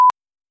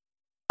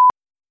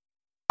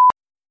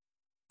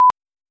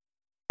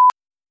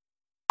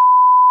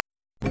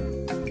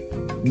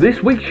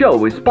This week's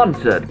show is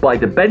sponsored by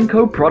the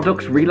Benco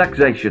Products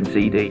Relaxation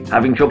CD.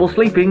 Having trouble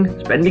sleeping?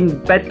 Spending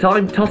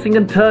bedtime tossing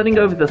and turning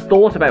over the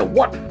thought about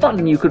what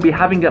fun you could be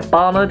having at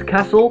Barnard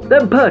Castle?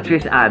 Then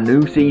purchase our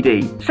new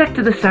CD. Set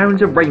to the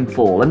sounds of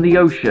rainfall and the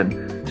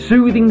ocean.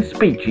 Soothing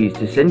speeches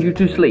to send you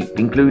to sleep,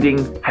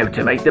 including how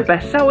to make the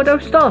best sourdough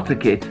starter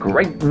kit,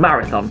 great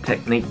marathon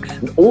techniques,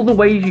 and all the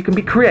ways you can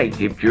be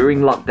creative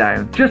during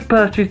lockdown. Just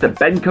purchase the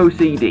Benco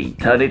CD,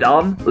 turn it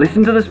on,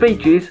 listen to the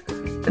speeches,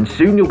 and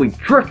soon you'll be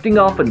drifting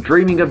off and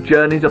dreaming of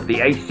journeys up the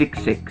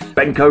A66.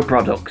 Benco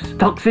Products,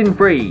 toxin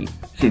free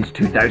since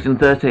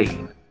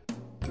 2013.